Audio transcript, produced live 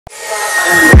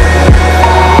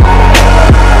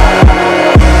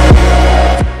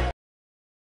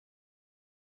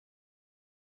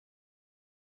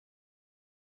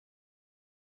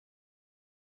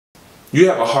You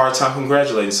have a hard time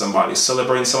congratulating somebody,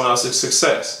 celebrating someone else's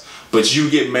success. But you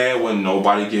get mad when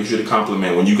nobody gives you the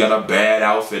compliment, when you got a bad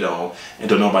outfit on and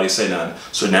don't nobody say nothing.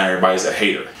 So now everybody's a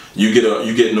hater. You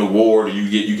get an award, or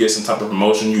you get some type of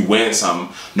promotion, you win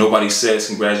something. Nobody says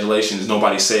congratulations.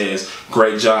 Nobody says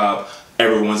great job.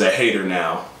 Everyone's a hater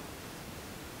now.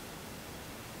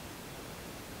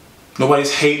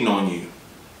 Nobody's hating on you.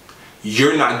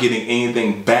 You're not getting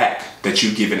anything back that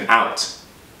you've given out.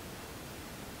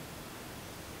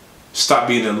 Stop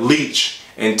being a leech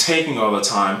and taking all the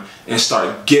time and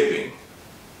start giving.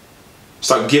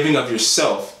 Start giving of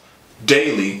yourself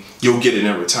daily. You'll get it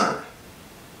in return.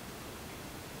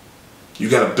 You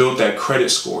got to build that credit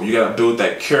score. You got to build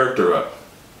that character up.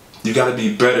 You got to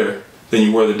be better than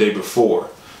you were the day before.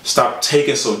 Stop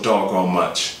taking so doggone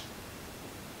much.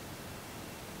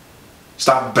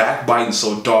 Stop backbiting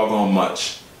so doggone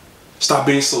much. Stop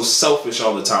being so selfish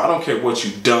all the time. I don't care what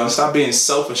you've done. Stop being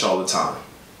selfish all the time.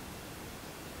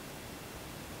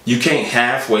 You can't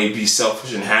halfway be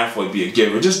selfish and halfway be a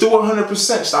giver. Just do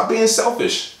 100%. Stop being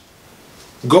selfish.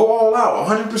 Go all out,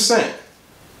 100%.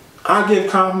 I give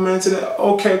compliments to that.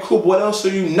 Okay, cool. What else are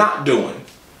you not doing?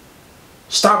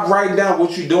 Stop writing down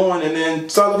what you're doing and then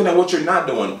start looking at what you're not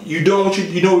doing. You doing what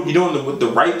you're doing the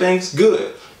right things?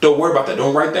 Good. Don't worry about that.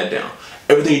 Don't write that down.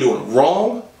 Everything you're doing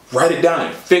wrong, write it down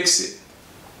and fix it.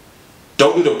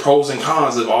 Don't do the pros and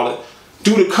cons of all it.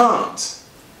 Do the cons.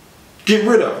 Get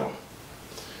rid of them.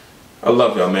 I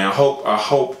love y'all, man. I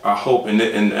hope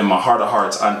in my heart of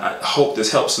hearts, I hope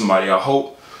this helps somebody. I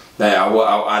hope that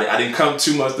I didn't come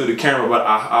too much through the camera, but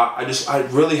I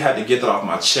really had to get that off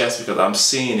my chest because I'm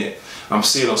seeing it. I'm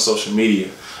seeing it on social media.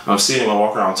 I'm seeing it when I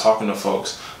walk around talking to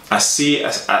folks. I see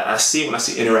it when I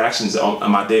see interactions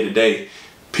on my day-to-day.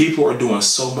 People are doing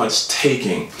so much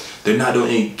taking. They're not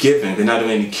doing any giving. They're not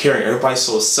doing any caring. Everybody's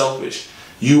so selfish.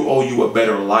 You owe you a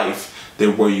better life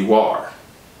than where you are.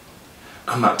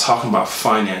 I'm not talking about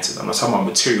finances. I'm not talking about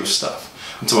material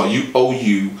stuff. I'm talking about you owe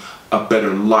you a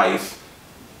better life,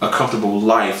 a comfortable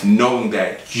life, knowing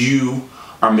that you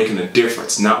are making a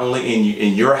difference, not only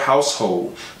in your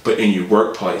household, but in your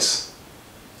workplace,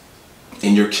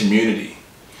 in your community,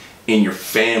 in your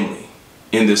family,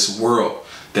 in this world.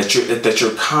 That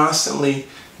you're constantly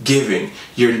giving.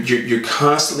 You're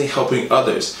constantly helping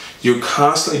others. You're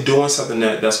constantly doing something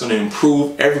that's going to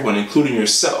improve everyone, including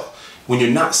yourself. When you're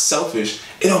not selfish,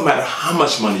 it don't matter how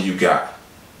much money you got.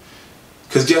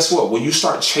 Because guess what? When you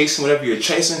start chasing whatever you're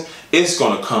chasing, it's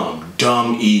going to come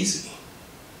dumb easy.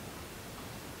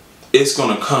 It's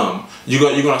going to come. You're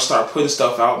going to start putting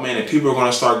stuff out, man, and people are going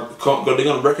to start, they're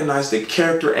going to recognize the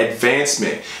character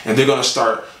advancement, and they're going to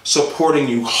start supporting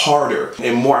you harder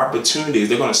and more opportunities.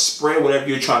 They're going to spread whatever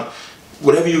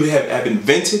you have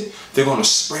invented, they're going to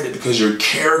spread it because your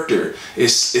character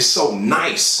is so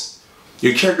nice.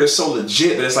 Your character is so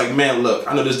legit that it's like, man, look,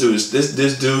 I know this dude,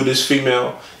 this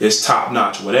female is top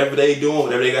notch. Whatever they doing,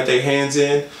 whatever they got their hands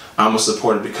in, I'm going to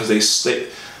support it because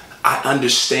I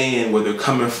understand where they're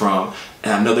coming from,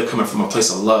 and I know they're coming from a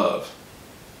place of love.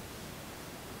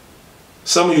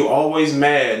 Some of you always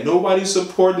mad. Nobody's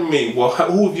supporting me. Well,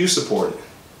 who have you supported?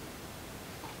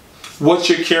 What's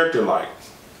your character like?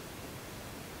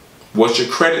 What's your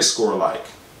credit score like?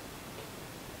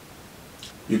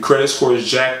 Your credit score is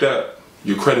jacked up.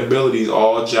 Your credibility is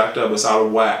all jacked up. It's out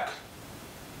of whack.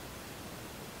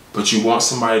 But you want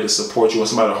somebody to support you. You want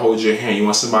somebody to hold your hand. You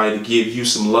want somebody to give you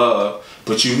some love.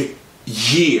 But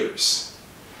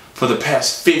for the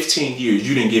past 15 years,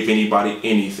 you didn't give anybody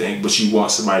anything. But you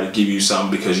want somebody to give you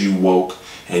something because you woke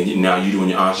and now you're doing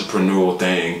your entrepreneurial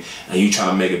thing and you trying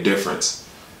to make a difference.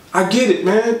 I get it,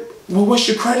 man. Well, what's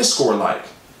your credit score like?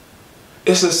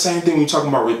 It's the same thing when you're talking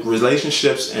about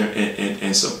relationships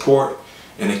and support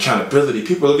and accountability.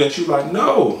 People are looking at you like,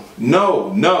 no.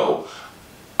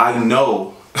 I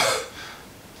know.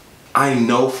 I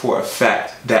know for a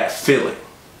fact that feeling.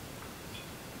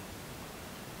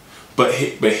 But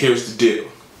here's the deal.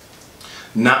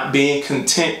 Not being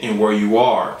content in where you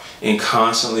are and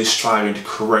constantly striving to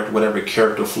correct whatever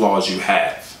character flaws you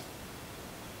have.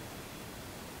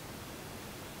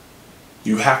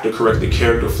 You have to correct the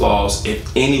character flaws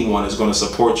if anyone is going to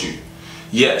support you.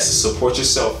 Yes, support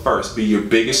yourself first. Be your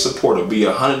biggest supporter. Be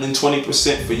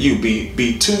 120% for you.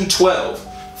 Be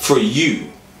 212 for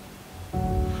you.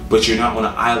 But you're not on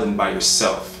an island by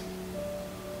yourself.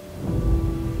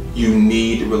 You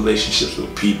need relationships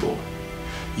with people.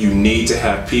 You need to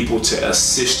have people to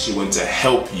assist you and to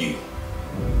help you.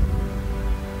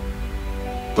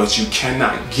 But you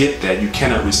cannot get that, you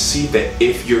cannot receive that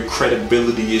if your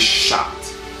credibility is shot.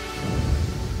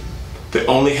 They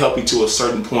only help you to a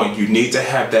certain point. You need to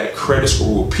have that credit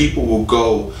score where people will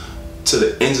go to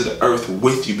the ends of the earth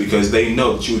with you because they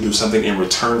know that you will do something in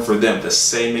return for them, the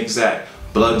same exact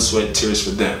blood and sweat and tears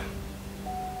for them.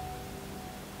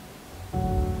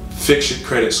 Fix your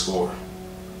credit score.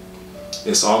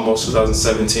 It's almost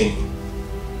 2017.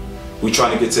 We're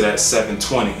trying to get to that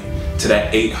 720, to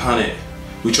that 800.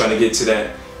 We're trying to get to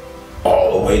that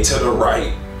all the way to the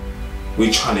right.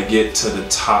 We're trying to get to the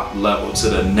top level, to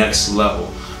the next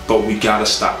level. But we gotta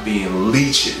stop being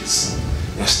leeches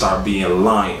and start being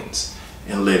lions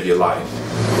and live your life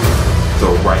the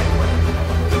right way.